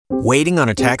Waiting on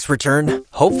a tax return?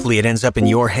 Hopefully it ends up in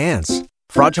your hands.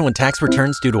 Fraudulent tax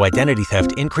returns due to identity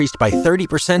theft increased by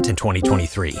 30% in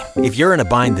 2023. If you're in a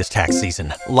bind this tax season,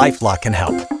 LifeLock can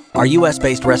help. Our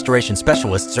U.S.-based restoration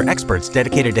specialists are experts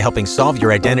dedicated to helping solve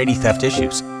your identity theft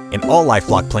issues. And all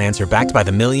LifeLock plans are backed by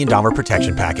the $1 Million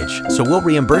Protection Package. So we'll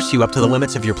reimburse you up to the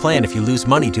limits of your plan if you lose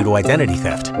money due to identity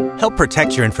theft. Help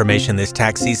protect your information this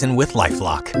tax season with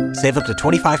LifeLock. Save up to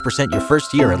 25% your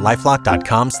first year at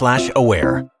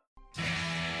LifeLock.com/aware.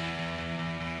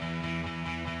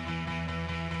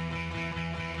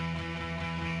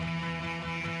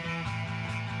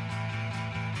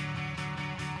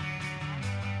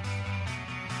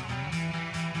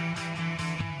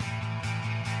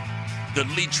 The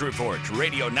Leach Report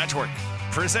Radio Network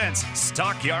presents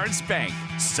Stockyards Bank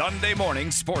Sunday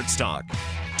Morning Sports Talk.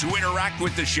 To interact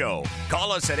with the show,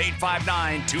 call us at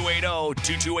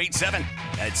 859-280-2287.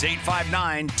 That's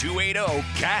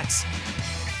 859-280-CATS.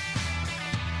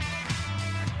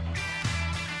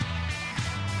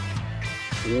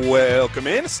 Welcome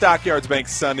in. Stockyards Bank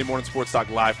Sunday Morning Sports Talk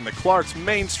live from the Clark's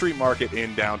Main Street Market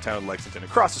in downtown Lexington,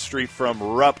 across the street from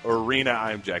Rupp Arena.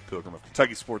 I am Jack Pilgrim of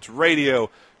Kentucky Sports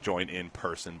Radio, joined in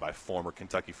person by former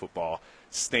Kentucky football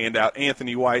standout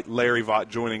Anthony White, Larry Vaught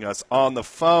joining us on the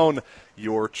phone.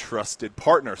 Your trusted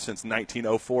partner since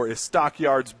 1904 is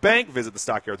Stockyards Bank. Visit the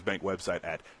Stockyards Bank website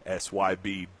at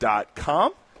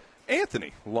syb.com.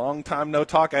 Anthony, long time no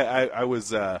talk. I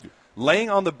was laying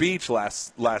on the beach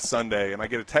last Sunday, and I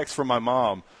get a text from my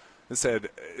mom that said,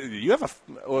 "You have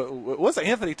what's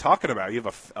Anthony talking about? You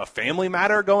have a family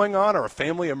matter going on or a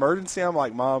family emergency?" I'm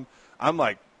like, "Mom, I'm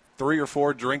like 3 or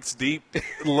 4 drinks deep,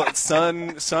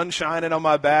 sun shining on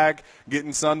my back,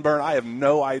 getting sunburned. I have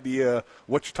no idea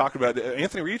what you're talking about."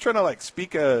 Anthony, were you trying to like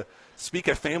speak a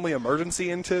family emergency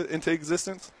into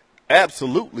existence?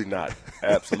 Absolutely not.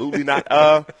 Absolutely not.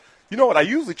 You know what? I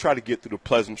usually try to get through the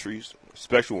pleasantries,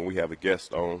 especially when we have a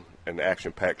guest on an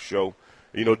action-packed show.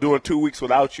 You know, doing 2 weeks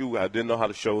without you, I didn't know how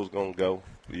the show was going to go,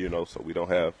 you know, so we don't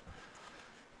have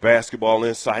basketball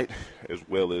insight as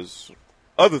well as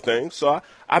other things. So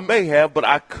I may have, but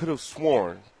I could have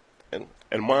sworn, and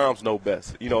moms know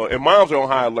best. You know, and moms are on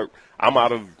high alert.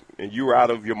 And you're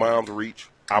out of your mom's reach.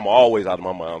 I'm always out of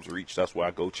my mom's reach. That's why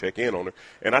I go check in on her.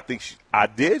 And I think I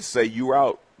did say you were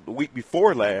out the week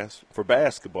before last for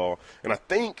basketball, and I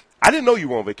didn't know you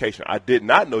were on vacation. I did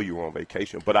not know you were on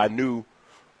vacation, but I knew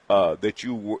that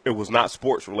it was not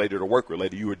sports related or work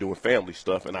related. You were doing family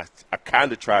stuff, and I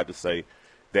kind of tried to say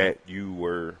that you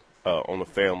were on a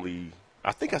family.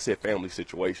 I think I said family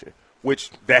situation, which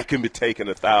that can be taken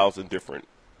 1,000 different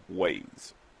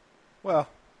ways. Well,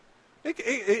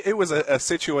 it was a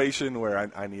situation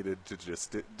where I needed to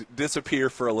just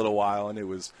disappear for a little while, and it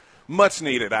was much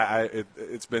needed.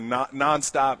 It's been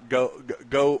nonstop go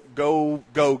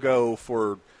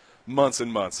for months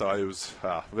and months. So it was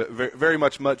very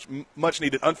much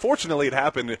needed. Unfortunately, it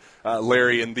happened,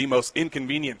 Larry, in the most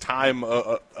inconvenient time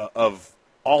of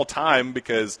all time,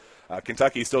 because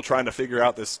Kentucky is still trying to figure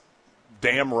out this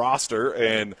damn roster,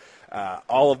 and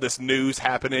all of this news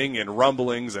happening and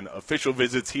rumblings and official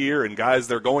visits here and guys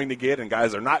they're going to get and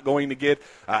guys they're not going to get,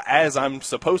 as I'm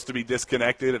supposed to be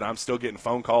disconnected, and I'm still getting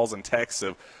phone calls and texts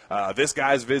of this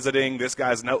guy's visiting, this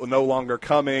guy's no longer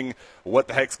coming, what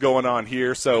the heck's going on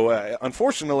here. So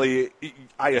unfortunately,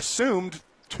 I assumed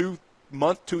 3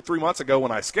 months ago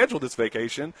when I scheduled this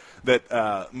vacation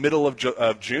that middle of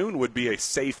June would be a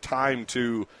safe time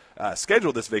to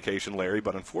schedule this vacation, Larry,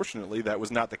 but unfortunately that was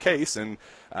not the case, and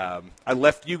I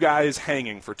left you guys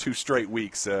hanging for 2 straight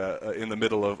weeks in the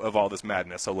middle of all this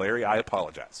madness. So, Larry, I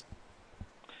apologize.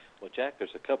 Well, Jack,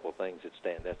 there's a couple of things that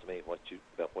stand out to me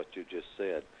about what you just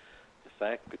said. The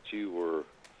fact that you were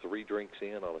 3 drinks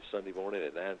in on a Sunday morning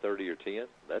at 9:30 or 10,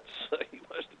 that's you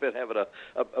must have been having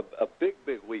a big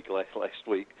week last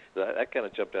week. That kind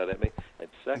of jumped out at me. And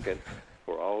second,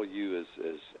 for all you, as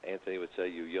Anthony would say,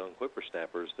 you young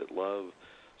whippersnappers that love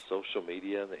social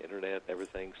media and the internet and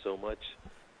everything so much,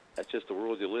 that's just the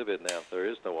world you live in now. There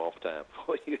is no off time.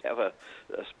 When you have a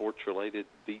sports-related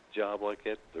beat job like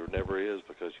that, there never is,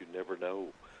 because you never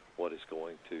know what is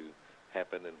going to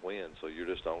happen and when. So you're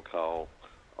just on call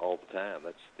all the time.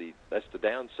 That's the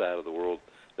downside of the world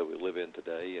that we live in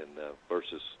today, and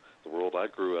versus the world I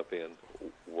grew up in,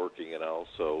 working and all.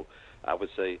 So I would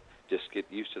say just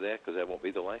get used to that, because that won't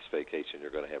be the last vacation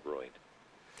you're going to have ruined.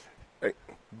 Hey,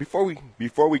 before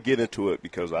we get into it,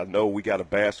 because I know we got a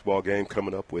basketball game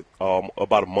coming up with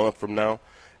about a month from now,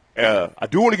 I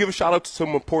do want to give a shout out to some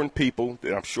important people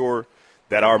that I'm sure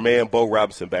that our man Bo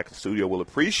Robinson back in the studio will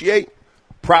appreciate.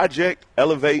 Project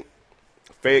Elevate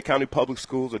Fayette County Public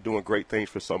Schools are doing great things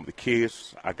for some of the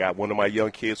kids. I got one of my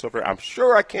young kids over there. I'm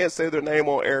sure I can't say their name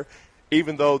on air,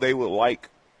 even though they would like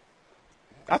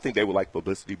 – I think they would like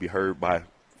publicity to be heard by,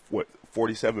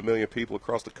 47 million people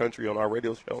across the country on our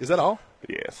radio show. Is that all?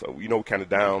 Yeah, so, we're kind of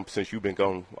down. Since you've been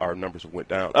gone, our numbers went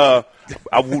down. I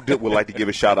would like to give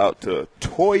a shout-out to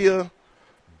Toya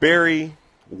Berry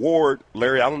Ward.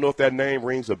 Larry, I don't know if that name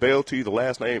rings a bell to you. The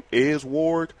last name is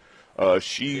Ward.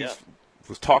 She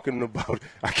was talking about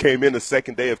 – I came in the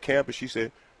second day of camp, and she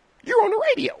said, "You're on the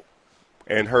radio."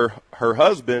 And her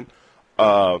husband,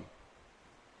 Bethel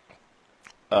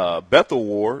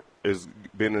Ward, has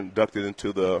been inducted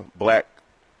into the Black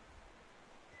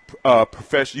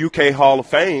Professional UK Hall of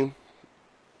Fame.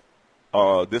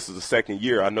 This is the second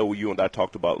year. I know you and I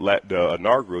talked about the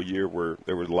inaugural year where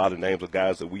there was a lot of names of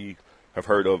guys that we have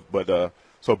heard of. But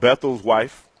so Bethel's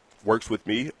wife works with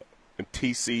me, and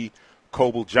T.C.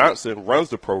 Coble Johnson runs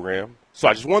the program. So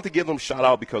I just wanted to give them a shout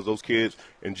out because those kids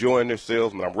enjoying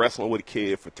themselves. And I'm wrestling with a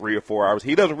kid for 3 or 4 hours.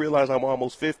 He doesn't realize I'm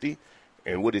almost 50.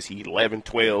 And what is he, 11,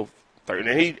 12, 13?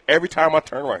 And every time I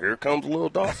turn around, here comes little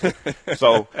Dawson.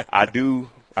 So I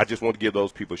just want to give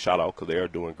those people a shout out because they are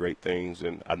doing great things.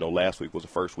 And I know last week was the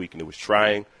first week and it was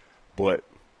trying, but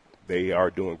they are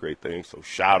doing great things. So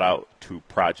shout out to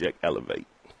Project Elevate.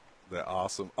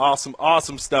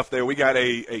 Awesome stuff there. We got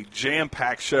a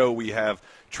jam-packed show. We have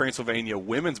Transylvania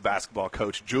women's basketball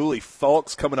coach Julie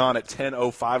Fulks coming on at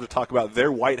 10:05 to talk about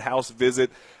their White House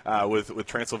visit with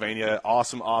Transylvania.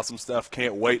 Awesome stuff.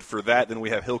 Can't wait for that. Then we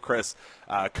have Hillcrest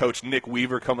coach Nick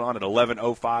Weaver coming on at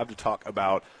 11:05 to talk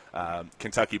about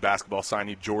Kentucky basketball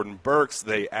signee Jordan Burks.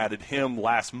 They added him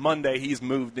last Monday. He's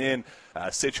moved in,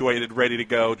 situated, ready to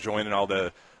go, joining all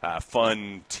the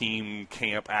fun team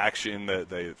camp action.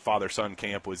 The father-son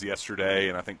camp was yesterday,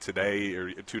 and I think today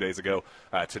or 2 days ago,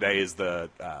 today is the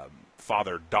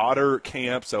father-daughter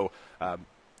camp. So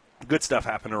good stuff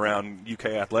happening around UK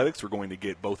athletics. We're going to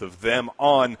get both of them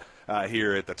on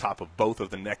here at the top of both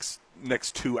of the next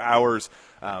 2 hours.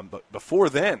 But before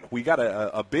then, we got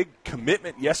a big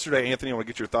commitment yesterday. Anthony, I want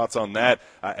to get your thoughts on that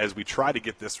as we try to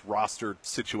get this roster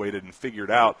situated and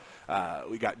figured out.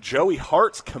 We got Joey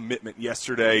Hart's commitment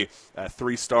yesterday, a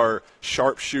 3-star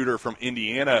sharpshooter from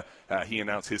Indiana. He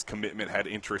announced his commitment, had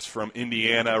interest from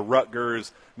Indiana,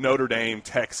 Rutgers, Notre Dame,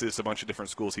 Texas, a bunch of different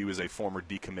schools. He was a former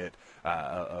decommit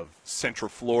of Central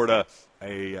Florida.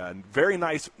 A very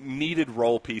nice, needed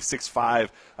role piece, 6'5",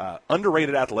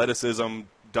 underrated athleticism,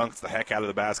 dunks the heck out of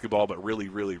the basketball, but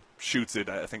really shoots it.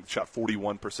 I think shot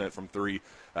 41% from three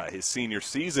his senior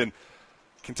season.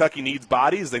 Kentucky needs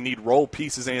bodies. They need role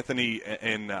pieces, Anthony,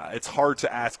 and it's hard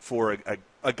to ask for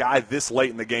a guy this late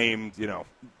in the game,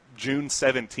 June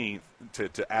 17th,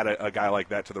 to add a guy like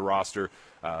that to the roster.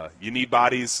 You need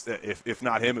bodies. If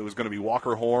not him, it was going to be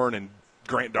Walker Horn and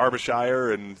Grant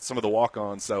Darbyshire and some of the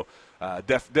walk-ons. So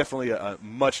definitely a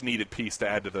much-needed piece to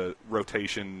add to the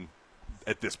rotation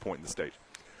at this point in the stage.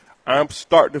 I'm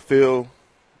starting to feel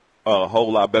a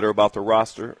whole lot better about the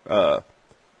roster.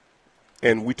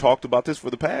 And we talked about this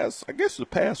for the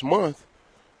past month.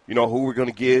 Who we're going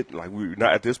to get. Like, we're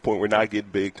not at this point. We're not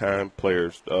getting big-time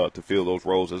players to fill those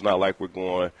roles. It's not like we're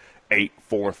going 8,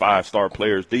 4, and 5-star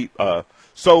players deep.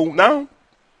 So now,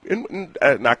 and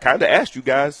I kind of asked you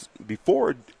guys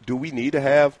before, do we need to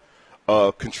have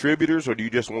contributors, or do you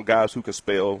just want guys who can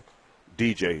spell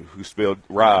DJ, who can spell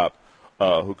Rob,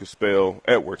 who can spell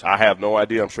Edwards? I have no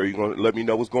idea. I'm sure you're going to let me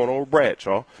know what's going on with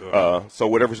Bradshaw. Sure. So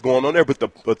whatever's going on there. But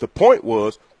the point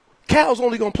was, Cal's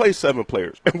only going to play 7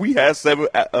 players, and we had 7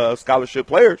 scholarship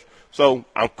players. So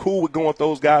I'm cool with going with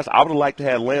those guys. I would have liked to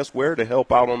have Lance Ware to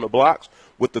help out on the blocks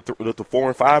with the 4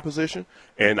 and 5 position,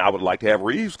 and I would like to have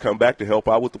Reeves come back to help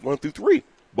out with the 1 through 3.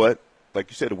 But like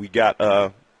you said, we got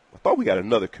I thought we got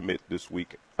another commit this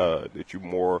week that you're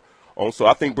more on. So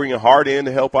I think bringing Hart in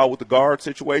to help out with the guard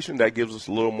situation, that gives us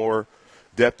a little more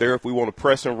depth there if we want to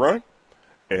press and run.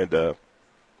 And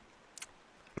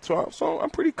so I'm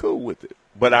pretty cool with it.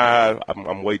 But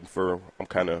I'm waiting for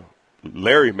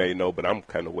Larry may know, but I'm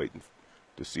kind of waiting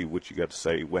to see what you got to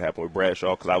say, what happened with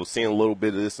Bradshaw, because I was seeing a little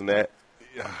bit of this and that.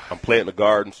 I'm playing the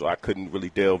Garden, so I couldn't really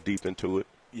delve deep into it.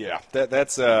 Yeah,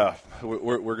 that's we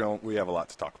have a lot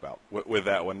to talk about with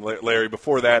that one, Larry.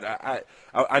 Before that,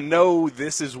 I know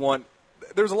this is one.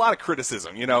 There's a lot of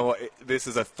criticism. This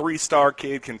is a 3-star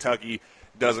kid. Kentucky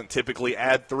doesn't typically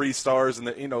add 3 stars, and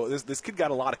this kid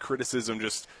got a lot of criticism.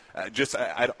 I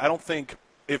don't think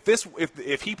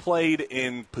if he played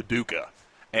in Paducah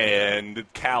and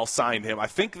Cal signed him, I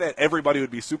think that everybody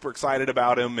would be super excited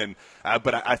about him. And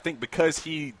but I think because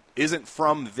he isn't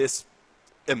from this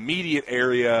immediate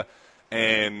area,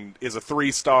 and is a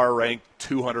 3-star ranked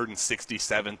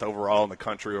 267th overall in the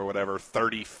country or whatever,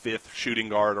 35th shooting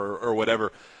guard or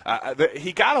whatever.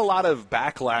 He got a lot of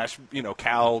backlash,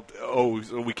 Cal,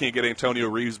 we can't get Antonio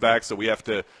Reeves back, so we have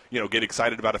to, get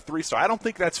excited about a 3-star. I don't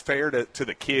think that's fair to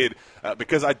the kid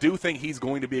because I do think he's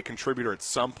going to be a contributor at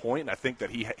some point, and I think that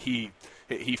he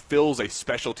fills a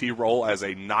specialty role as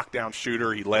a knockdown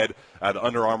shooter. He led the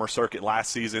Under Armour circuit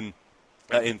last season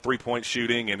in three-point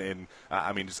shooting, and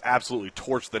just absolutely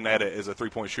torched the net as a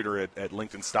three-point shooter at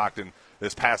Lincoln Stockton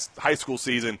this past high school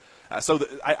season.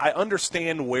 I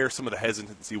understand where some of the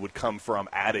hesitancy would come from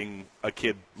adding a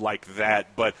kid like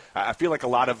that, but I feel like a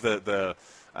lot of the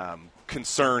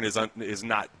concern is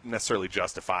not necessarily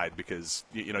justified because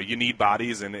you need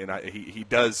bodies, and he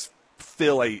does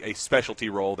fill a specialty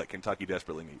role that Kentucky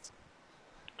desperately needs.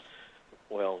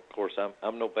 Well, of course,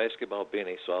 I'm no basketball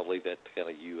Benny, so I'll leave that to kind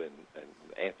of you and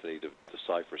Anthony to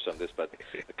decipher some of this. But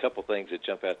a couple things that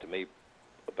jump out to me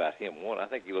about him. One, I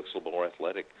think he looks a little more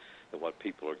athletic than what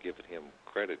people are giving him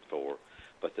credit for.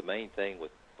 But the main thing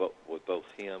with both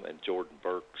him and Jordan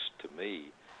Burks, to me,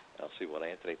 I'll see what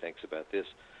Anthony thinks about this,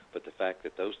 but the fact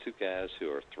that those two guys who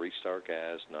are 3-star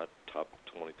guys, not top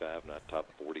 25, not top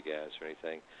 40 guys or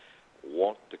anything,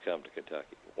 want to come to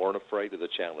Kentucky, weren't afraid of the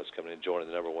challenge coming in, joining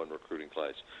the number 1 recruiting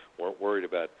class, weren't worried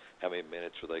about how many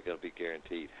minutes were they going to be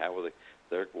guaranteed, how were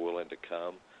they're willing to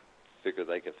come, figure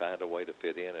they can find a way to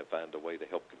fit in and find a way to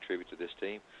help contribute to this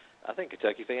team. I think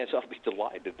Kentucky fans ought to be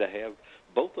delighted to have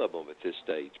both of them at this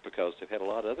stage because they've had a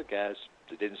lot of other guys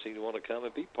that didn't seem to want to come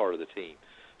and be part of the team.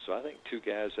 So I think two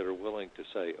guys that are willing to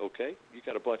say, okay, you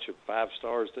got a bunch of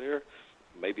 5-stars there,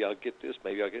 maybe I'll get this,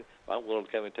 maybe I'll get – I'm willing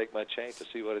to come and take my chance to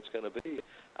see what it's going to be.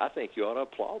 I think you ought to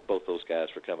applaud both those guys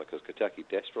for coming because Kentucky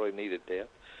desperately needed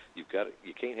depth. You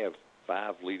can't have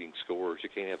 5 leading scorers. You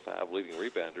can't have 5 leading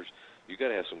rebounders. You got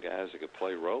to have some guys that could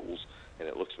play roles, and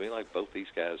it looks to me like both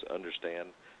these guys understand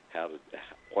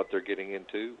what they're getting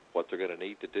into, what they're going to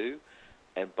need to do,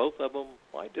 and both of them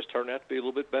might just turn out to be a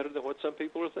little bit better than what some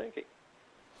people are thinking.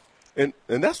 And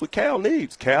that's what Cal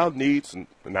needs. Cal needs,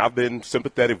 and I've been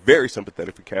sympathetic, very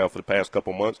sympathetic for Cal for the past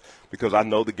couple months because I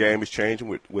know the game is changing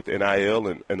with NIL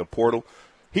and the portal.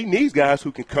 He needs guys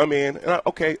who can come in. And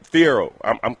Thiero,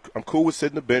 I'm cool with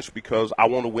sitting the bench because I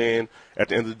want to win. At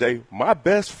the end of the day, my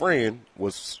best friend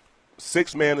was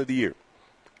 6th man of the year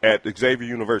at Xavier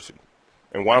University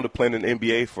and wound up playing in the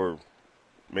NBA for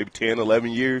maybe 10,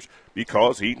 11 years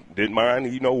because he didn't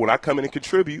mind, when I come in and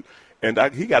contribute. And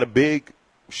he got a big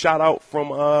shout out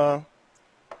from I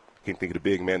can't think of the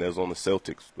big man that was on the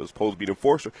Celtics, was supposed to be the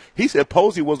enforcer. He said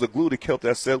Posey was the glue that kept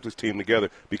that Celtics team together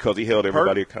because he held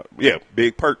everybody accountable. Yeah,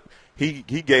 Big Perk. He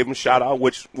gave him a shout out,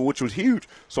 which was huge.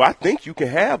 So I think you can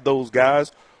have those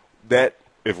guys that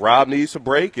if Rob needs a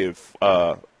break, if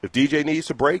DJ needs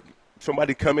a break,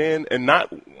 somebody come in and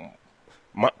not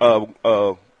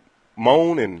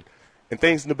moan and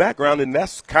things in the background, and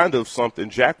that's kind of something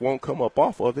Jack won't come up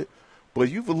off of it. But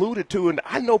you've alluded to, and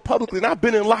I know publicly, and I've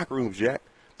been in locker rooms, Jack,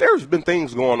 there's been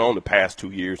things going on the past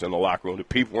 2 years in the locker room that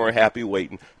people weren't happy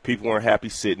waiting, people weren't happy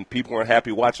sitting, people weren't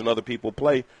happy watching other people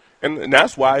play. And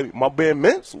that's why my man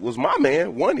Mintz was my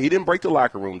man. One, he didn't break the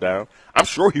locker room down. I'm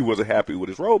sure he wasn't happy with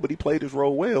his role, but he played his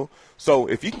role well. So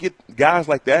if you can get guys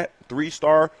like that,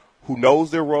 3-star, who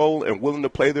knows their role and willing to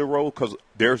play their role, because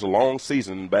there's a long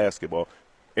season in basketball.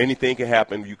 Anything can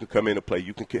happen. You can come in and play.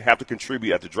 You can have to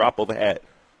contribute at the drop of a hat.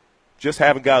 Just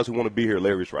having guys who want to be here,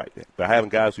 Larry's right. But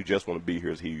having guys who just want to be here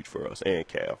is huge for us and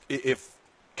Cal. If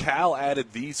Cal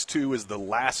added these two as the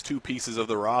last 2 pieces of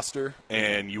the roster,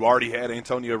 and you already had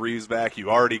Antonio Reeves back, you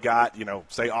already got,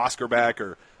 say Oscar back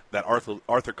or that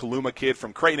Arthur Kaluma kid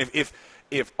from Creighton,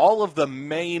 if all of the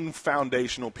main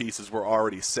foundational pieces were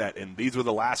already set and these were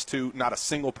the last 2, not a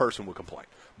single person would complain.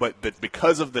 But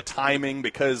because of the timing,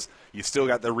 because you still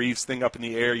got the Reeves thing up in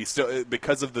the air,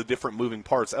 because of the different moving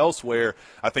parts elsewhere,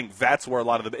 I think that's where a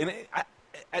lot of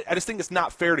I just think it's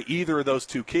not fair to either of those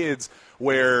 2 kids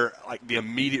where, like, the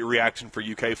immediate reaction for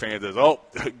UK fans is, oh,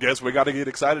 guess we got to get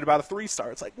excited about a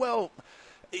 3-star. It's like, well,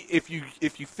 if you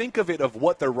think of it of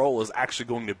what their role is actually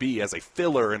going to be as a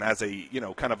filler and as a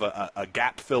kind of a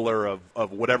gap filler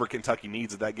of whatever Kentucky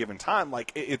needs at that given time,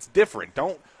 like it's different.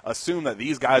 Don't assume that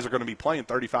these guys are going to be playing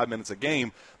 35 minutes a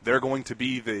game. They're going to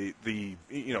be the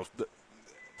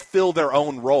fill their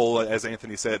own role, as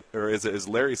Anthony said, or as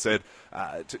Larry said.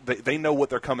 They know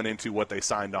what they're coming into, what they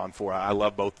signed on for. I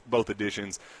love both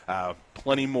additions.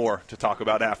 Plenty more to talk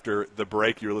about after the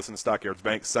break. You're listening to Stockyards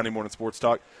Bank Sunday Morning Sports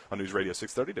Talk on News Radio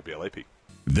 630 WLAP.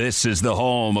 This is the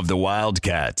home of the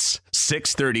Wildcats,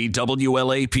 630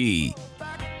 WLAP.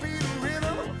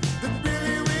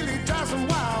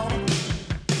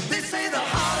 They say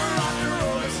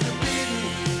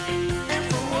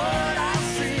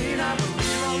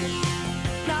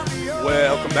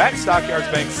Welcome back. Stockyards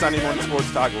Bank Sunday Morning Sports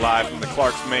Talk live from the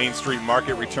Clark's Main Street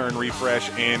Market. Return, refresh,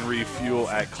 and refuel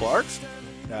at Clark's.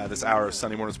 This hour of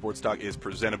Sunday Morning Sports Talk is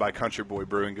presented by Country Boy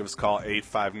Brewing. Give us a call,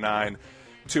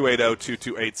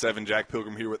 859-280-2287. Jack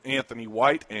Pilgrim here with Anthony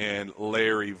White and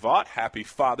Larry Vaught. Happy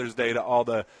Father's Day to all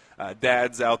the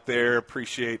dads out there.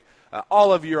 Appreciate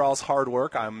all of your all's hard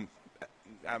work. I'm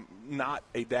not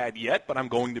a dad yet, but I'm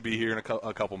going to be here in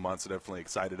a couple months. So definitely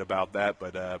excited about that,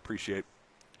 but appreciate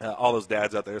all those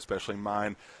dads out there, especially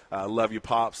mine. Love you,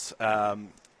 Pops.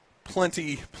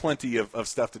 Plenty of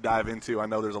stuff to dive into. I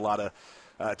know there's a lot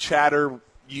of chatter.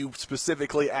 You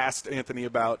specifically asked Anthony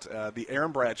about the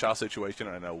Aaron Bradshaw situation,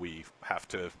 and I know we have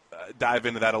to dive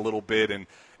into that a little bit, and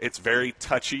it's very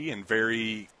touchy and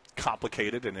very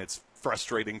complicated, and it's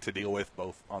frustrating to deal with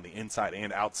both on the inside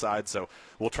and outside, so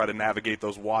we'll try to navigate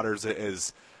those waters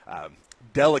as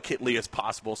delicately as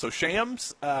possible. So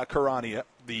Shams Charania,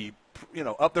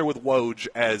 up there with Woj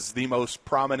as the most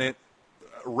prominent,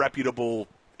 reputable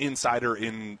insider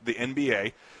in the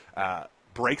NBA,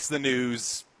 breaks the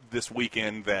news this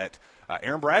weekend that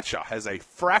Aaron Bradshaw has a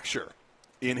fracture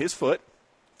in his foot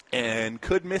and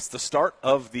could miss the start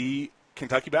of the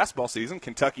Kentucky basketball season.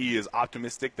 Kentucky is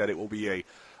optimistic that it will be a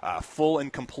full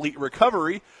and complete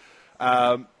recovery,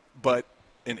 but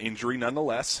an injury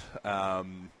nonetheless.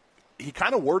 He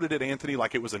kind of worded it, Anthony,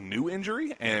 like it was a new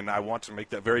injury, and I want to make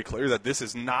that very clear that this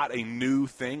is not a new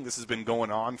thing. This has been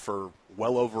going on for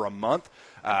well over a month.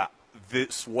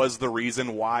 This was the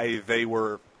reason why they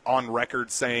were on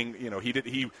record saying,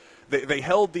 they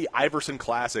held the Iverson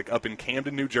Classic up in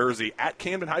Camden, New Jersey, at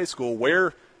Camden High School,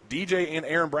 where DJ and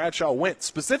Aaron Bradshaw went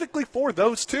specifically for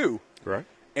those two. Right.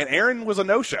 And Aaron was a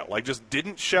no-show, just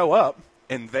didn't show up,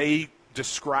 and they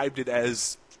described it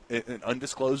as an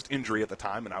undisclosed injury at the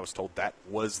time, and I was told that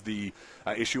was the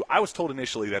issue. I was told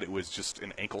initially that it was just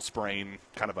an ankle sprain,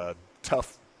 kind of a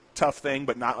tough thing,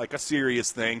 but not like a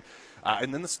serious thing.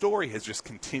 And then the story has just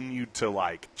continued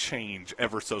to change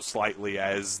ever so slightly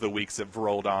as the weeks have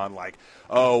rolled on.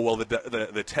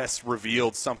 The test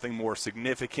revealed something more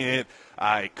significant.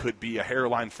 It could be a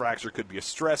hairline fracture, could be a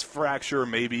stress fracture.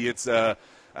 Maybe it's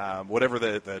whatever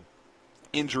the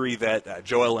injury that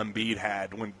Joel Embiid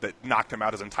had that knocked him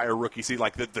out his entire rookie season.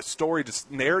 The story, just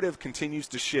narrative continues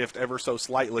to shift ever so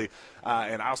slightly.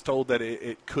 And I was told that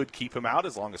it could keep him out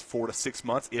as long as 4 to 6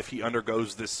 months if he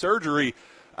undergoes this surgery.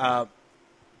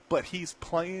 But he's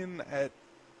playing at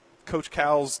Coach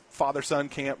Cal's father-son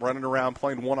camp, running around,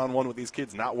 playing one-on-one with these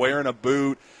kids, not wearing a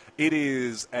boot. It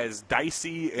is as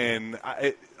dicey, and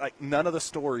none of the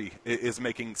story is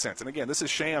making sense. And, again, this is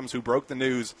Shams who broke the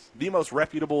news, the most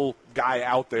reputable guy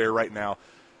out there right now.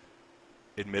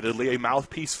 Admittedly, a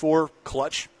mouthpiece for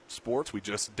Clutch Sports. We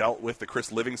just dealt with the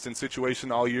Chris Livingston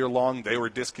situation all year long. They were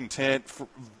discontent,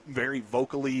 very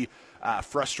vocally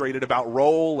frustrated about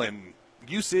role and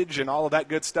usage and all of that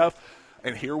good stuff.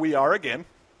 And here we are again.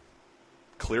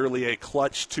 Clearly a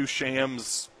Clutch to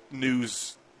Shams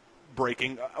news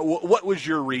breaking. What was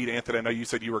your read, Anthony? I know you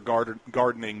said you were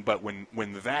gardening, but when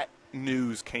that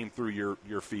news came through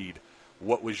your feed,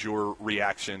 what was your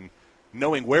reaction,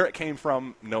 knowing where it came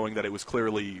from, knowing that it was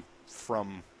clearly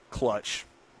from Clutch,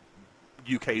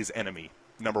 UK's enemy,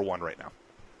 number one right now?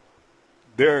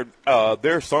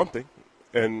 There's something,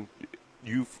 and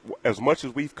as much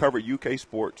as we've covered UK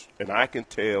sports, and I can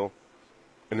tell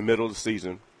in the middle of the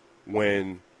season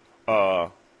when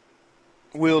Will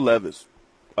Levis,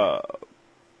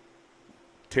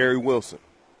 Terry Wilson,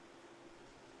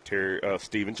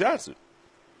 Steven Johnson,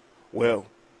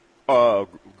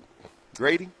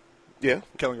 Grady,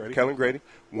 Kellen Grady.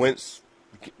 Once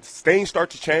things start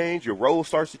to change, your role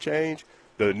starts to change,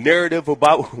 the narrative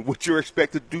about what you're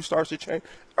expected to do starts to change.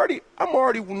 I'm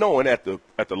already knowing at the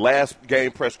last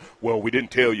game press, we didn't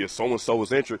tell you so-and-so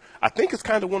was injured. I think it's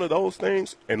kind of one of those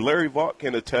things, and Larry Vaught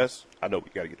can attest. I know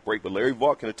we got to get the break, but Larry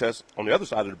Vaught can attest on the other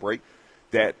side of the break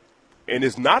that, and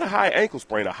it's not a high ankle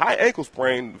sprain. A high ankle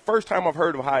sprain, the first time I've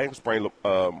heard of a high ankle sprain,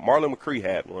 Marlon McCree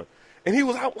had one, and he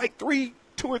was out 2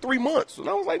 or 3 months. And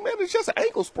I was like, man, it's just an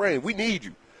ankle sprain. We need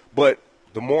you. But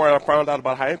the more I found out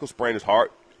about high ankle sprain, it's hard.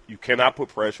 You cannot put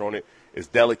pressure on it. It's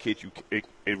delicate. It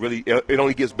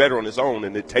only gets better on its own,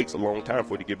 and it takes a long time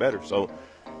for it to get better. So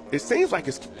it seems like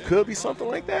it could be something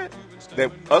like that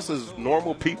us as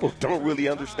normal people don't really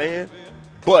understand.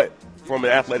 But from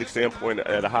an athletic standpoint,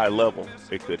 at a high level,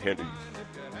 it could hinder you.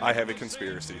 I have a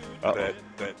conspiracy that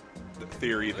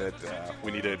theory that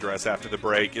we need to address after the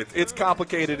break. It's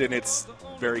complicated, and it's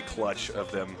very clutch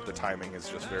of them. The timing is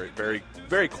just very, very,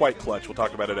 very quite clutch. We'll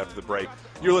talk about it after the break.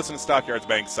 You're listening to Stockyards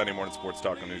Bank Sunday Morning Sports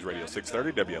Talk on News Radio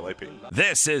 630 WLAP.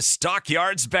 This is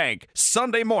Stockyards Bank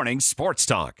Sunday Morning Sports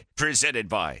Talk, presented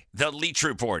by the Leach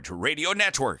Report Radio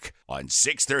Network on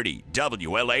 630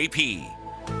 WLAP.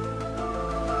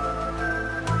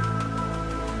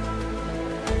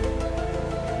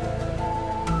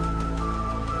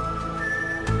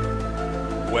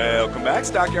 Welcome back.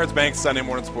 Stockyards Bank Sunday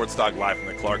Morning Sports Talk live from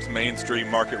the Clark's Main Street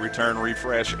Market Return,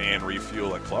 Refresh, and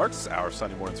Refuel at Clark's. Our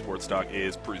Sunday Morning Sports Talk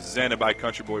is presented by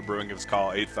Country Boy Brewing. Give us a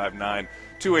call,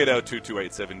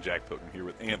 859-280-2287. Jack Pilgrim here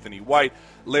with Anthony White,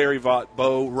 Larry Vaught,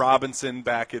 Bo Robinson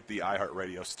back at the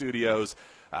iHeartRadio studios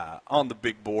on the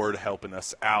big board helping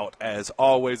us out. As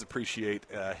always, appreciate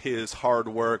his hard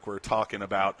work. We're talking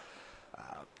about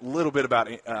a little bit about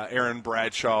Aaron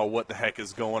Bradshaw, what the heck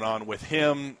is going on with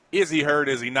him. Is he hurt?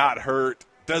 Is he not hurt?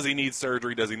 Does he need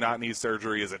surgery? Does he not need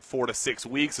surgery? Is it 4 to 6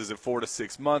 weeks? Is it 4 to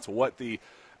 6 months? What the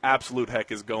absolute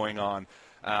heck is going on?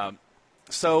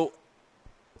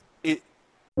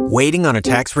 Waiting on a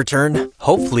tax return?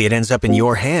 Hopefully it ends up in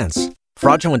your hands.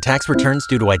 Fraudulent tax returns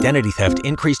due to identity theft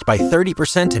increased by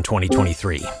 30% in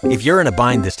 2023. If you're in a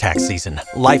bind this tax season,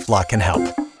 LifeLock can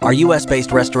help. Our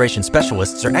U.S.-based restoration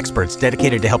specialists are experts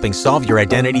dedicated to helping solve your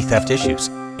identity theft issues.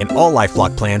 And all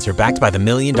LifeLock plans are backed by the $1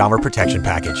 Million Protection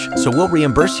Package. So we'll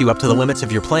reimburse you up to the limits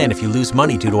of your plan if you lose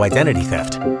money due to identity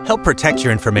theft. Help protect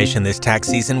your information this tax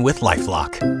season with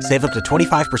LifeLock. Save up to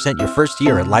 25% your first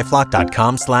year at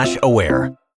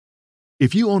LifeLock.com/aware.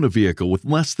 If you own a vehicle with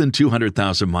less than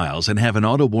 200,000 miles and have an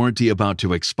auto warranty about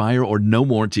to expire or no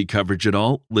warranty coverage at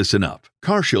all, listen up.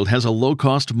 CarShield has a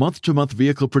low-cost month-to-month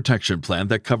vehicle protection plan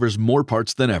that covers more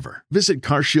parts than ever. Visit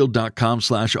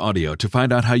carshield.com/audio to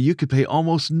find out how you could pay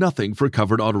almost nothing for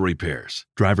covered auto repairs.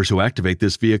 Drivers who activate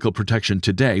this vehicle protection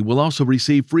today will also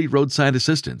receive free roadside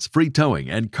assistance, free towing,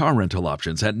 and car rental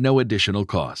options at no additional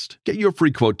cost. Get your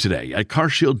free quote today at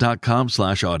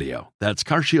carshield.com/audio. That's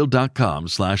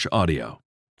carshield.com/audio.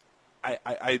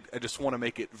 I just want to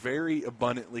make it very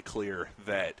abundantly clear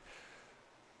that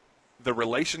the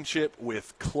relationship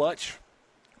with Clutch,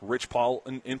 Rich Paul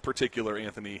in particular,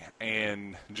 Anthony,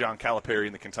 and John Calipari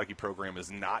in the Kentucky program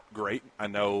is not great. I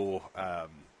know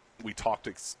we talked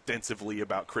extensively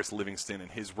about Chris Livingston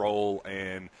and his role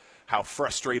and how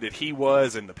frustrated he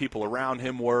was and the people around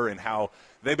him were and how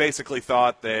they basically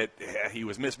thought that he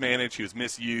was mismanaged, he was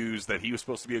misused, that he was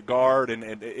supposed to be a guard, and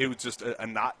it was just a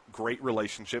not great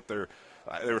relationship. There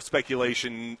was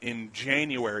speculation in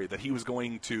January that he was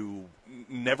going to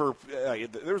never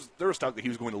there was talk that he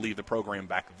was going to leave the program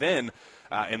back then,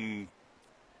 and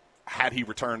had he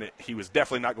returned, he was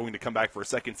definitely not going to come back for a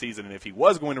second season. And if he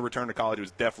was going to return to college, it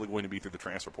was definitely going to be through the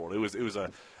transfer portal.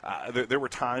 There were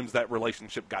times that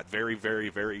relationship got very, very,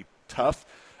 very tough.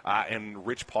 And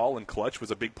Rich Paul and Clutch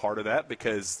was a big part of that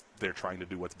because they're trying to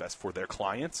do what's best for their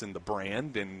clients and the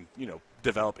brand and,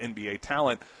 develop NBA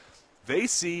talent. They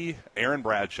see Aaron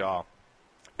Bradshaw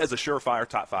as a surefire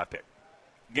top 5 pick.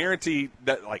 Guaranteed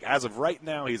that, as of right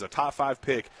now, he's a top 5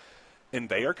 pick. And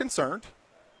they are concerned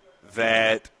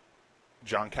that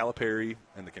John Calipari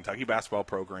and the Kentucky basketball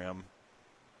program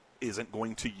isn't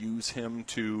going to use him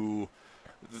to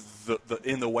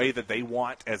in the way that they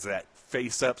want, as that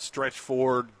face-up, stretch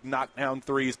forward, knock down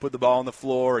threes, put the ball on the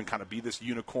floor, and kind of be this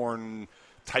unicorn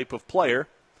type of player.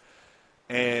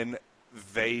 And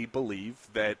they believe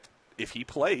that if he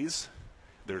plays,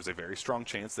 there's a very strong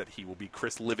chance that he will be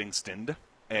Chris Livingston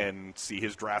and see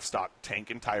his draft stock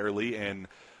tank entirely. And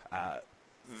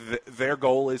their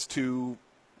goal is to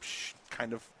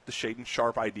kind of the Shaedon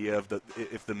Sharpe idea of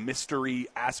if the mystery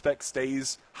aspect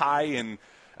stays high and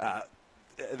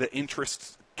the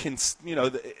interest can,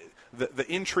 the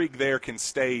intrigue there can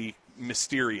stay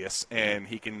mysterious, and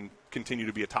he can continue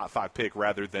to be a top 5 pick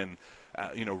rather than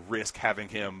risk having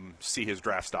him see his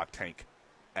draft stock tank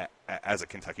as a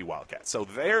Kentucky Wildcat. So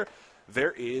there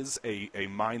is a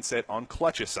mindset on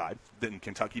Clutch's side that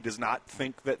Kentucky does not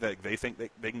think that they think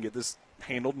that they can get this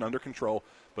handled and under control.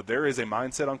 But there is a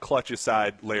mindset on Clutch's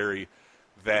side, Larry,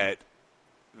 that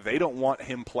they don't want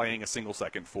him playing a single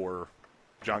second for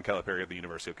John Calipari at the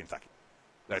University of Kentucky.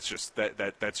 That's just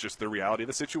that's just the reality of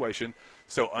the situation.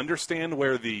 So understand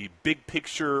where the big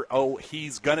picture,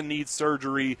 he's going to need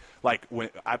surgery, like when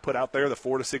I put out there the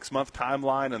 4 to 6 month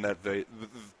timeline and that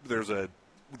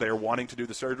they're wanting to do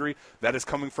the surgery, that is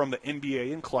coming from the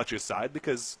NBA and Clutch's side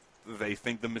because they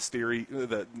think the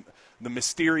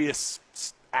mysterious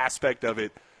aspect of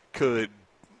it could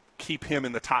keep him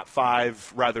in the top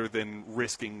 5 rather than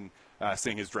risking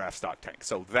seeing his draft stock tank.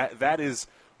 So that is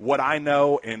what I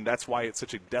know, and that's why it's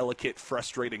such a delicate,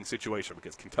 frustrating situation,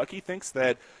 because Kentucky thinks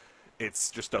that it's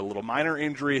just a little minor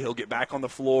injury. He'll get back on the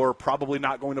floor, probably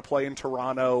not going to play in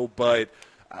Toronto, but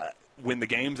when the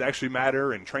games actually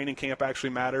matter and training camp actually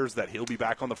matters, that he'll be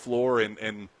back on the floor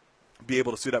and be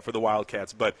able to suit up for the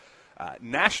Wildcats. But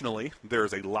nationally,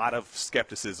 there's a lot of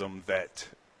skepticism that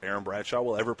Aaron Bradshaw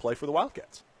will ever play for the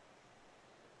Wildcats.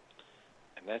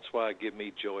 And that's why I give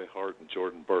me Joey Hart and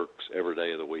Jordan Burks every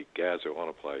day of the week, guys that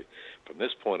want to play. From this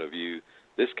point of view,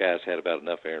 this guy's had about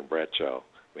enough Aaron Bradshaw.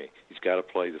 I mean, he's got to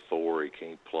play the 4. He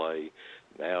can't play.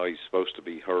 Now he's supposed to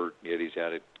be hurt, yet he's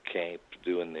out at camp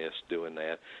doing this, doing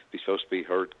that. If he's supposed to be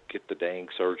hurt, get the dang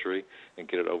surgery and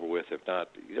get it over with. If not,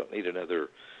 you don't need another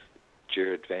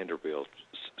Jared Vanderbilt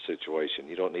situation.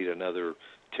 You don't need another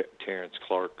Terrence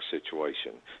Clark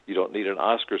situation. You don't need an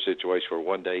Oscar situation where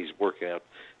one day he's working out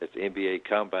at the NBA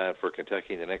Combine for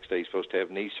Kentucky and the next day he's supposed to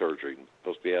have knee surgery. He's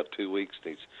supposed to be out 2 weeks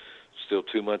and he's still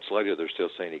 2 months later they're still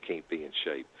saying he can't be in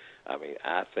shape. I mean,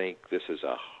 I think this is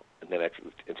and then after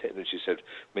she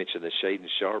mentioned the Shaden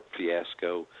Sharp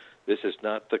fiasco. This is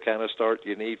not the kind of start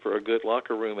you need for a good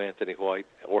locker room, Anthony White,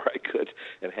 or a good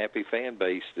and happy fan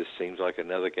base. This seems like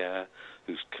another guy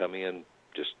who's come in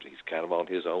he's kind of on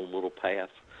his own little path,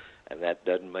 and that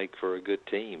doesn't make for a good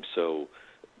team. So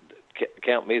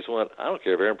count me as one. I don't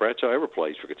care if Aaron Bradshaw ever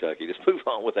plays for Kentucky. Just move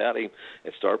on without him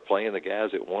and start playing the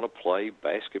guys that want to play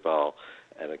basketball.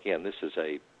 And, again, this is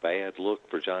a bad look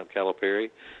for John Calipari,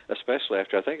 especially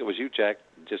after, I think it was you, Jack,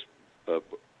 just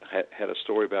had a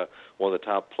story about one of the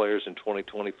top players in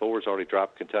 2024 has already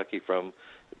dropped Kentucky from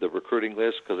the recruiting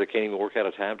list because they can't even work out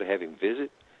a time to have him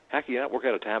visit. How can you not work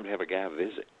out a time to have a guy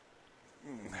visit?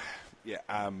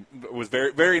 Yeah, was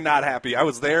very, very not happy. I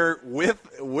was there with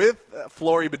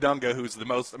Flory Badunga, who's the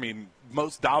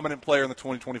most dominant player in the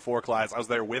 2024 class. I was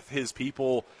there with his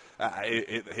people,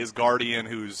 his guardian,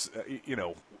 who's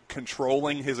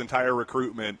controlling his entire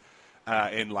recruitment,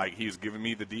 and he's giving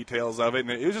me the details of it, and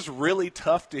it was just really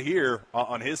tough to hear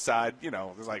on his side.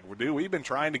 It's like, well, dude, we've been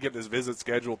trying to get this visit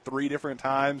scheduled 3 different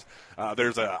times.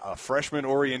 There's a freshman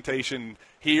orientation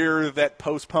here that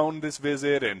postponed this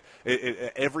visit, and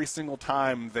every single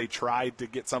time they tried to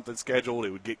get something scheduled,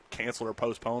 it would get canceled or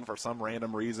postponed for some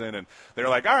random reason. And they're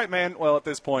like, all right, man, well, at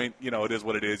this point, it is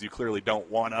what it is. You clearly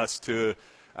don't want us to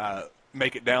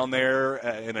make it down there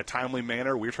in a timely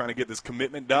manner. We're trying to get this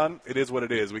commitment done. It is what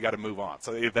it is. We got to move on.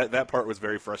 So that part was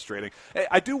very frustrating.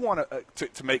 I do want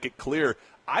to make it clear.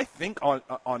 I think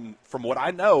on from what I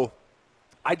know,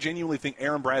 I genuinely think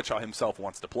Aaron Bradshaw himself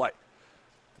wants to play.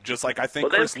 Just like I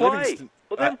think Chris Livingston.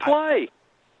 Well, then play.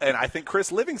 And I think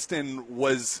Chris Livingston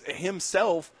was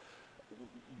himself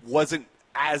wasn't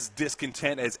as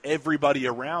discontent as everybody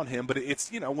around him, but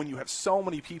it's, when you have so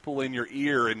many people in your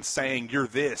ear and saying, you're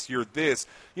this,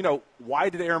 why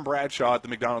did Aaron Bradshaw at the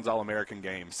McDonald's All-American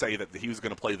game say that he was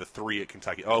going to play the 3 at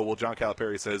Kentucky? Oh, well, John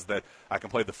Calipari says that I can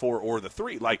play the 4 or the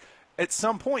 3. At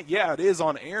some point, yeah, it is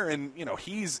on Aaron.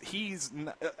 He's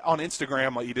on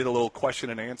Instagram. He did a little question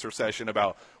and answer session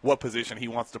about what position he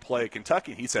wants to play at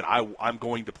Kentucky. He said, I'm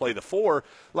going to play the 4.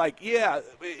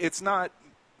 It's not,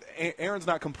 Aaron's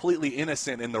not completely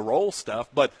innocent in the role stuff,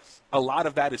 but a lot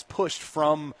of that is pushed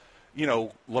from,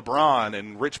 LeBron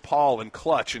and Rich Paul and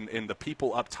Clutch and the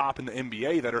people up top in the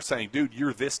NBA that are saying, dude,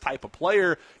 you're this type of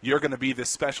player. You're going to be this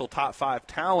special top 5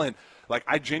 talent.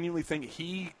 I genuinely think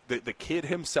the kid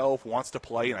himself wants to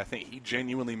play, and I think he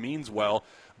genuinely means well.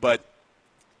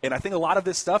 And I think a lot of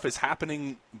this stuff is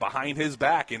happening behind his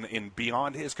back and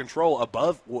beyond his control,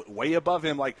 way above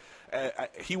him.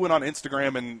 He went on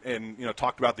Instagram and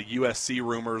talked about the USC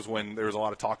rumors when there was a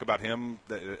lot of talk about him,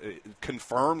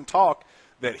 confirmed talk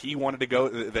that he wanted to go,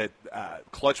 that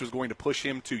Clutch was going to push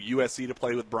him to USC to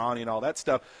play with Bronny and all that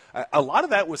stuff. A lot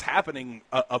of that was happening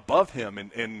above him,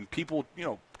 and people,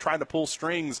 trying to pull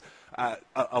strings.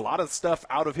 A lot of stuff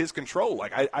out of his control.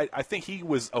 I think he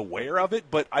was aware of it,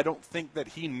 but I don't think that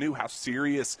he knew how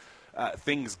serious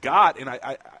things got.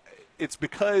 And it's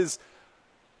because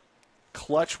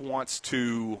Clutch wants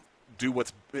to do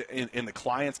what's in the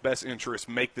client's best interest,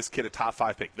 make this kid a top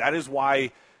 5 pick. That is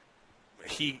why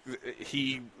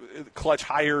Clutch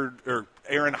hired, or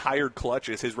Aaron hired Clutch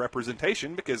as his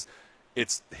representation, because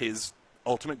it's his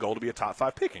ultimate goal to be a top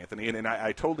 5 pick, Anthony, and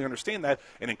I totally understand that.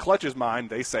 And in Clutch's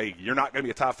mind, they say you're not going to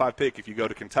be a top 5 pick if you go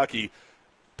to Kentucky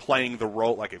playing the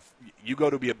role. If you go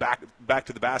to be a back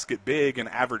to the basket big and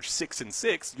average 6 and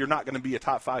 6, you're not going to be a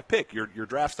top 5 pick. Your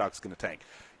draft stock's going to tank.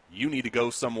 You need to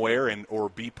go somewhere or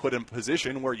be put in a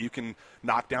position where you can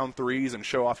knock down threes and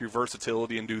show off your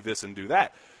versatility and do this and do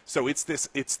that. So it's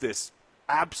this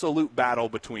absolute battle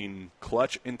between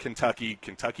Clutch and Kentucky.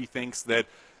 Kentucky thinks that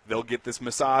they'll get this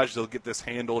massage, they'll get this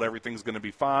handled, everything's going to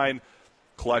be fine.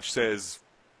 Clutch says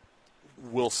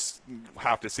we'll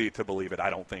have to see it to believe it. I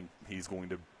don't think he's going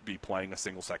to be playing a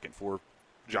single second for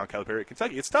John Calipari at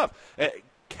Kentucky. It's tough.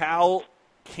 Cal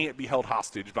can't be held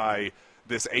hostage by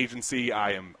this agency.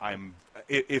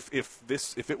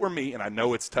 If it were me, and I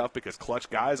know it's tough because Clutch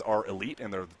guys are elite,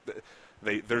 and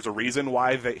there's a reason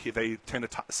why they tend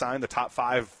to sign the top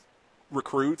 5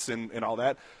 recruits and all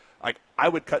that. Like, I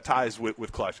would cut ties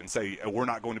with Clutch and say we're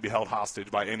not going to be held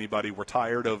hostage by anybody. We're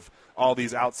tired of all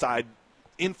these outside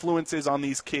influences on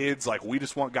these kids. Like, we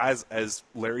just want guys, as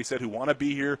Larry said, who want to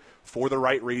be here for the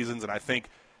right reasons. And I think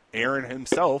Aaron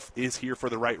himself is here for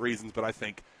the right reasons, but I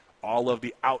think all of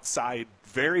the outside,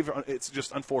 it's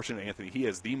just unfortunate, Anthony. He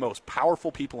is the most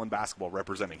powerful people in basketball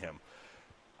representing him,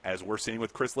 as we're seeing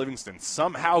with Chris Livingston,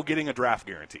 somehow getting a draft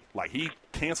guarantee. Like, he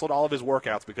canceled all of his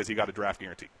workouts because he got a draft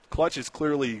guarantee. Clutch is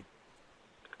clearly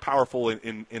powerful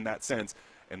in that sense,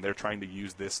 and they're trying to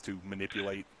use this to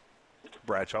manipulate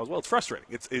Bradshaw as well. It's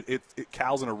frustrating.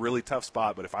 Cal's in a really tough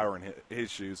spot, but if I were in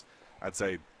his shoes, I'd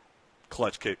say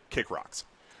Clutch kick rocks.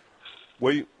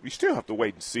 Well, you still have to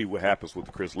wait and see what happens with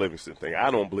the Chris Livingston thing.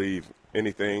 I don't believe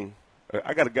anything.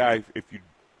 I got a guy, if you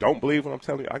don't believe what I'm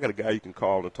telling you, I got a guy you can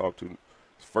call and talk to. His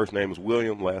first name is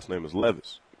William, last name is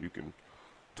Levis. You can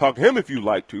talk to him if you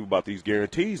like to about these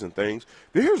guarantees and things.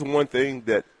 Here's one thing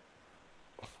that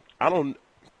I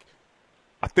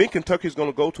think Kentucky's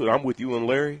going to go to it. I'm with you and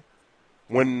Larry.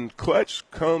 When Clutch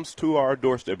comes to our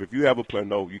doorstep, if you have a plan,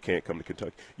 no, you can't come to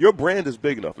Kentucky. Your brand is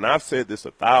big enough, and I've said this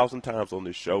 1,000 times on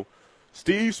this show.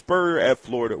 Steve Spurrier at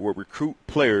Florida will recruit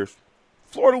players.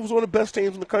 Florida was one of the best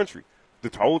teams in the country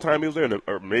the whole time he was there,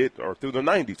 or through the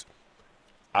 90s.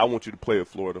 I want you to play at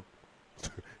Florida.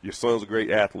 Your son's a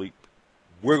great athlete.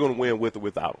 We're going to win with or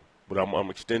without him, but I'm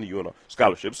extending you on a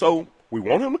scholarship. So we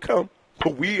want him to come,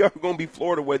 but we are going to be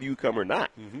Florida whether you come or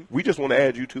not. Mm-hmm. We just want to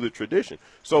add you to the tradition.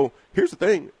 So here's the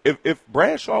thing. If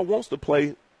Bradshaw wants to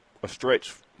play a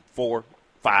stretch 4,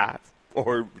 5,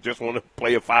 or just want to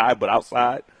play a 5 but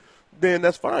outside, then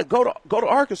that's fine. Go to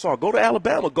Arkansas. Go to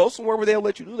Alabama. Go somewhere where they'll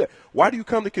let you do that. Why do you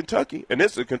come to Kentucky? And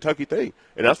this is a Kentucky thing,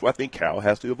 and that's why I think Cal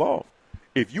has to evolve.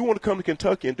 If you want to come to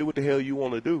Kentucky and do what the hell you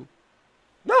want to do,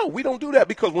 no, we don't do that,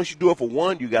 because once you do it for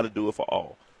one, you got to do it for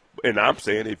all. And I'm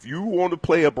saying if you want to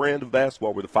play a brand of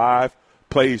basketball where the 5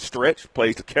 plays stretch,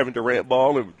 plays the Kevin Durant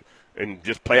ball, and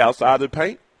just play outside the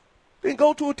paint, then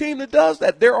go to a team that does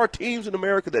that. There are teams in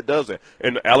America that does that.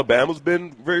 And Alabama's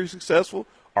been very successful.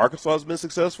 Arkansas has been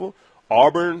successful.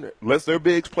 Auburn lets their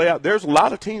bigs play out. There's a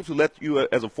lot of teams who let you,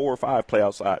 as a 4 or 5, play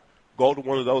outside. Go to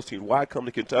one of those teams. Why come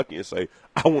to Kentucky and say,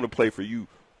 I want to play for you,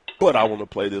 but I want to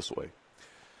play this way?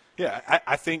 Yeah,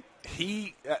 I think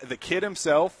the kid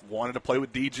himself wanted to play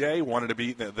with DJ, wanted to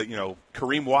be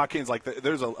Kareem Watkins. Like,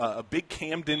 there's a big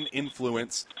Camden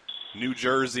influence, New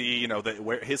Jersey,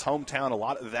 where his hometown, a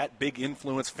lot of that big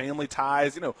influence, family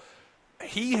ties.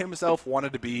 He himself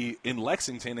wanted to be in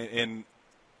Lexington, and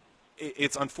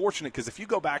it's unfortunate because if you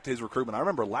go back to his recruitment, I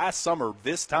remember last summer,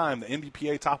 this time, the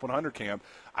NBPA Top 100 camp,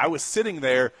 I was sitting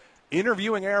there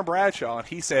interviewing Aaron Bradshaw, and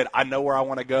he said, I know where I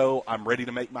want to go. I'm ready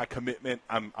to make my commitment.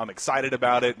 I'm excited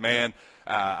about it, man.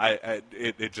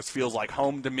 It just feels like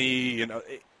home to me.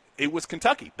 It was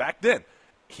Kentucky back then.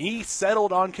 He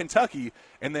settled on Kentucky,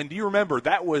 and then do you remember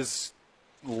that was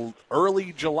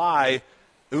early July,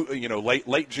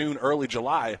 late June, early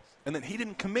July, and then he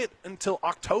didn't commit until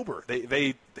October.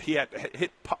 He had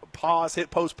hit pause,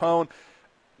 hit postpone.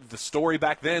 The story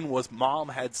back then was mom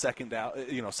had second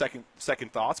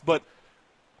thoughts, but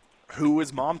who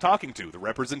is mom talking to? The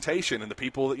representation and the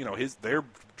people that their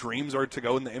dreams are to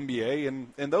go in the NBA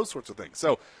and those sorts of things.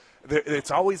 So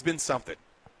it's always been something.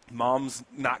 Mom's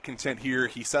not content here.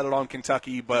 He settled on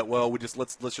Kentucky, but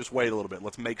let's just wait a little bit.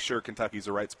 Let's make sure Kentucky's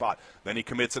the right spot. Then he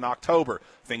commits in October.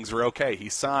 Things are okay. He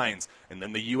signs, and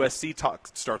then the USC talk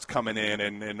starts coming in,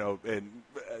 and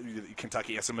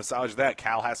Kentucky has to massage that.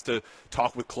 Cal has to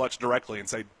talk with Clutch directly and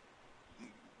say,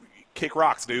 "Kick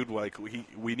rocks, dude. Like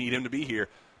we need him to be here."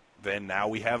 Then now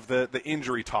we have the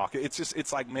injury talk.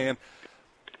 It's like, man,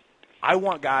 I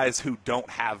want guys who don't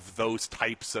have those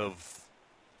types of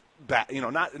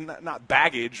not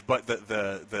baggage, but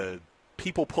the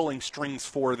people pulling strings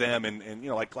for them, and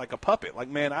like a puppet. Like,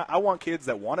 man, I want kids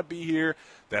that want to be here,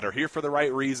 that are here for the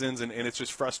right reasons, and it's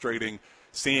just frustrating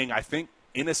seeing, I think,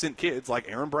 innocent kids like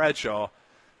Aaron Bradshaw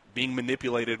being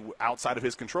manipulated outside of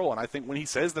his control. And I think when he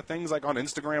says the things like on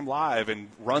Instagram Live and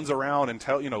runs around and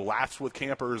laughs with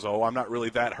campers, oh, I'm not really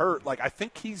that hurt. Like, I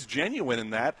think he's genuine in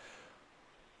that.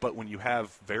 But when you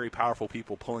have very powerful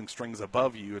people pulling strings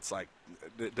above you, it's like,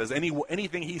 does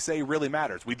anything he say really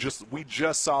matters? We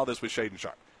just saw this with Shaedon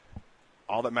Sharpe.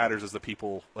 All that matters is the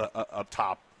people up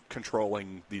top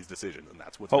controlling these decisions, and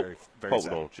that's what's very hold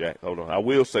sad. on, Jack. Hold on. I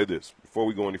will say this before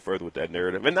we go any further with that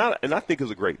narrative, and I think it's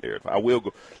a great narrative. I will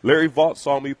go. Larry Vaught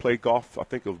saw me play golf. I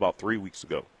think it was about 3 weeks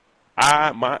ago.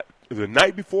 The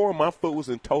night before, my foot was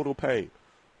in total pain.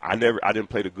 I didn't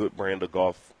play the good brand of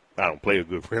golf. I don't play a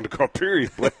good brand of golf,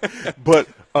 period.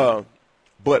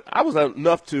 But I was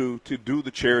enough to do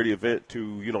the charity event,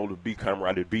 to be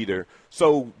camaraderie, to be there.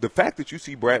 So the fact that you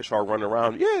see Bradshaw running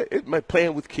around,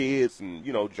 playing with kids and,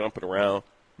 jumping around,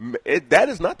 that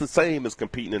is not the same as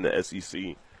competing in the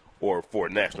SEC or for a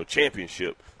national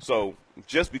championship. So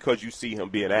just because you see him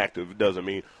being active, it doesn't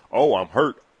mean, oh, I'm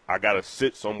hurt, I got to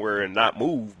sit somewhere and not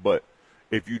move. But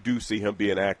if you do see him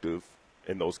being active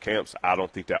in those camps, I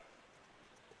don't think that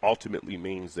ultimately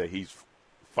means that he's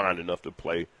fine enough to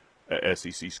play a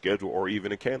SEC schedule or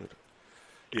even in Canada.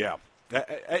 Yeah,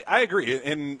 I agree.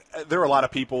 And there were a lot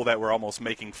of people that were almost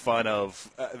making fun of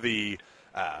the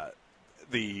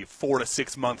 4 to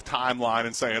 6 month timeline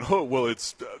and saying, oh, well,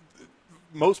 it's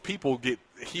most people get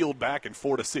healed back in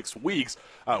 4 to 6 weeks.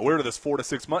 Where do this 4 to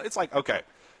 6 months? It's like, okay,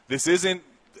 this isn't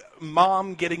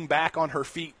mom getting back on her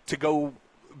feet to go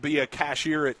be a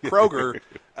cashier at Kroger.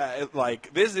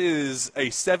 This is a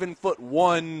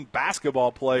 7'1"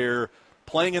 basketball player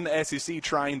playing in the SEC,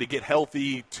 trying to get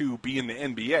healthy to be in the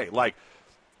NBA. Like,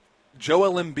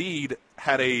 Joel Embiid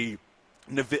had a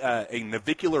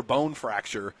navicular bone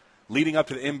fracture leading up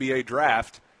to the NBA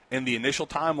draft, and the initial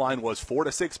timeline was 4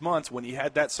 to 6 months when he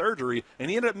had that surgery, and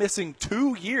he ended up missing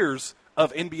 2 years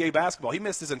of NBA basketball. He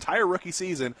missed his entire rookie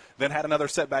season, then had another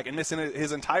setback, and missing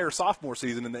his entire sophomore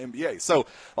season in the NBA. So,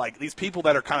 these people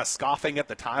that are kind of scoffing at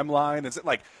the timeline, it's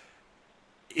like,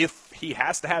 if he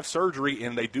has to have surgery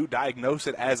and they do diagnose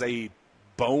it as a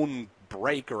bone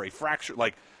break or a fracture,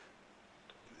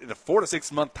 the 4 to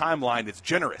 6 month timeline is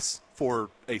generous for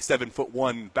a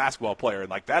 7'1" basketball player.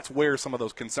 And that's where some of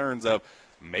those concerns of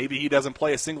maybe he doesn't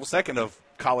play a single second of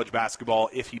college basketball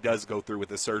if he does go through with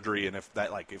the surgery, and if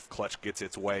if Clutch gets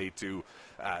its way to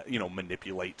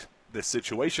manipulate this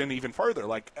situation even further.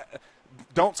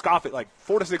 Don't scoff it.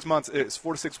 4 to 6 months,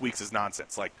 4 to 6 weeks is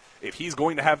nonsense. If he's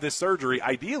going to have this surgery,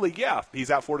 ideally, yeah, he's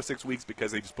out 4 to 6 weeks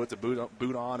because he just puts a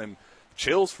boot on and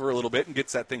chills for a little bit and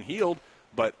gets that thing healed.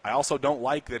 But I also don't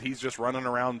like that he's just running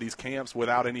around these camps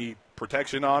without any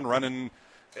protection on, running,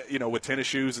 with tennis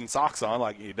shoes and socks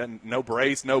on. He doesn't, no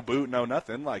brace, no boot, no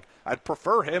nothing. I'd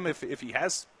prefer him if he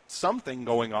has something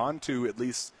going on to at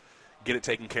least get it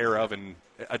taken care of and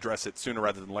address it sooner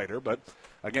rather than later. But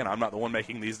again, I'm not the one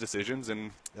making these decisions,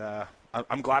 and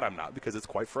I'm glad I'm not, because it's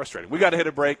quite frustrating. We got to hit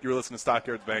a break. You're listening to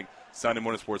Stockyards Bank, Sunday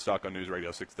Morning Sports Talk on News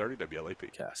Radio 630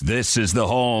 WLAP. This is the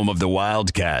home of the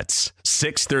Wildcats,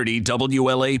 630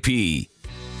 WLAP.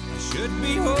 I should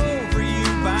be over you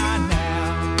by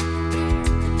now,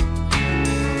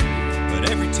 but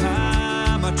every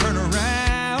time I turn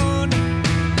around,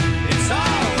 it's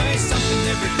always something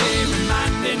every day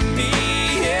reminding me,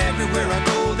 everywhere I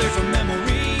go there's a memory.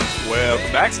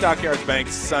 Welcome back. Stockyards Bank,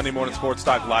 Sunday Morning Sports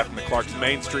Talk, live from the Clark's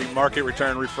Main Street Market.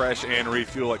 Return, refresh, and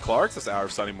refuel at Clark's. This hour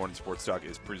of Sunday Morning Sports Talk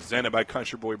is presented by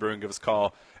Country Boy Brewing. Give us a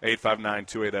call,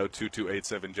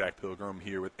 859-280-2287. Jack Pilgrim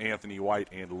here with Anthony White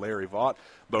and Larry Vaught.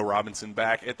 Bo Robinson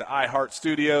back at the iHeart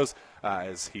Studios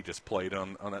as he just played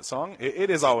on that song. It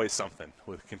is always something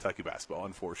with Kentucky basketball,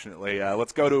 unfortunately.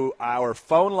 Let's go to our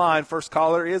phone line. First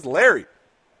caller is Larry.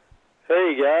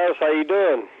 Hey, guys. How you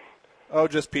doing? Oh,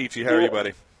 just peachy. How are you,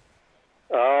 buddy?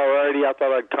 All righty. I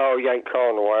thought I'd call. You ain't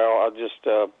called in a while.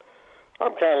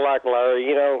 I'm kind of like Larry.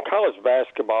 College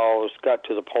basketball has got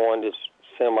to the point it's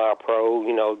semi-pro,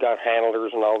 got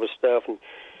handlers and all this stuff. And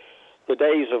the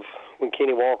days of when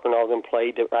Kenny Walker and all them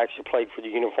actually played for the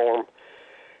uniform,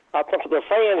 I think the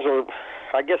fans are,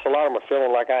 I guess a lot of them are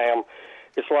feeling like I am.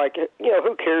 It's like,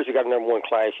 who cares you got a number one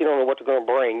class? You don't know what they're going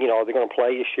to bring. Are they going to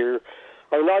play this year?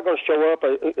 Are they not going to show up?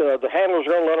 The handlers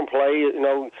are going to let them play.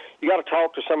 You got to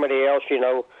talk to somebody else.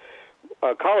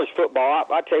 College football.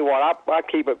 I tell you what, I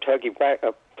keep up Kentucky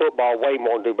football way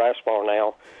more than do basketball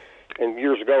now. And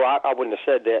years ago, I wouldn't have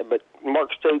said that. But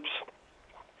Mark Stoops,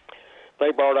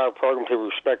 they brought our program to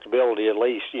respectability at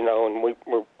least. And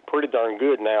we're pretty darn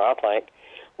good now, I think.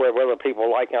 Whether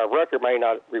people like our record may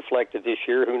not reflect it this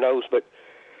year, who knows? But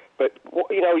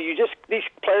these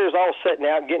players all sitting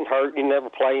out, getting hurt, you never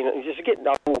playing, just getting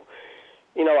old.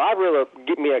 I'd rather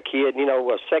get me a kid,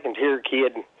 a second-tier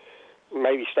kid,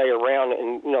 maybe stay around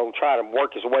and, try to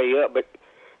work his way up. But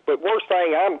worst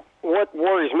thing, what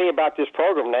worries me about this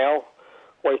program now,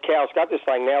 where Cal's got this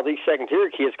thing now, these second-tier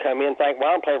kids come in and think,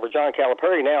 well, I'm playing for John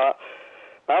Calipari now.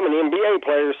 I'm an NBA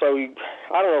player, so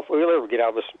I don't know if we'll ever get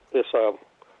out of this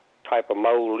type of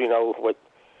mold, with,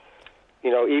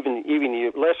 even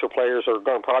the lesser players are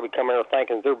going to probably come in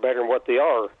thinking they're better than what they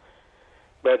are.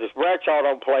 But if Bradshaw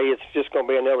don't play, it's just going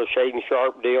to be another Shaden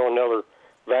Sharp deal, another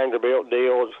Vanderbilt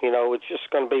deal. It's just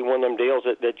going to be one of them deals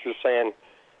that you're saying,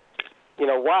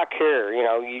 why care?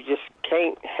 You just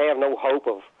can't have no hope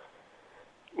of,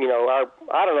 I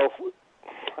don't know if,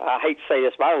 I hate to say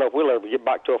this, but I don't know if we'll ever get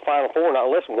back to a Final Four now.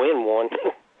 Let's win one.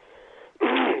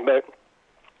 But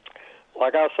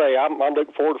like I say, I'm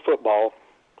looking forward to football.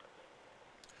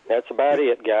 That's about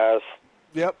it, guys.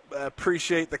 Yep,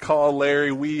 appreciate the call,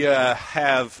 Larry. We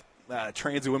have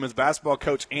Transy women's basketball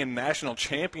coach and national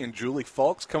champion Julie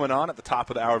Fulks coming on at the top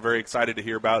of the hour. Very excited to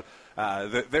hear about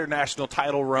their national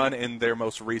title run and their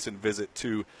most recent visit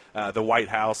to the White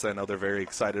House. I know they're very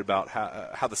excited about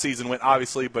how the season went,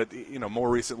 obviously, but more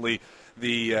recently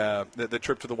the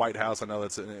trip to the White House. I know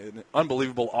that's an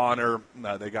unbelievable honor.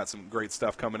 They got some great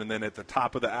stuff coming, and then at the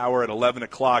top of the hour at 11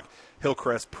 o'clock,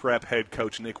 Hillcrest Prep head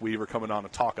coach Nick Weaver coming on to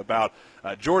talk about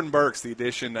Jordan Burks, the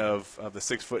addition of the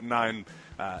 6'9"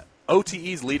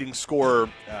 OTE's leading scorer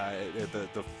at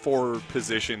the forward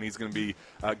position. He's going to be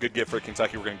a good get for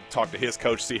Kentucky. We're going to talk to his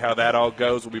coach, see how that all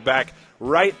goes. We'll be back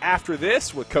right after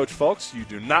this with Coach Fulks. You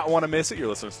do not want to miss it. You're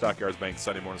listening to Stockyards Bank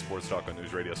Sunday Morning Sports Talk on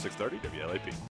News Radio 630 WLAP.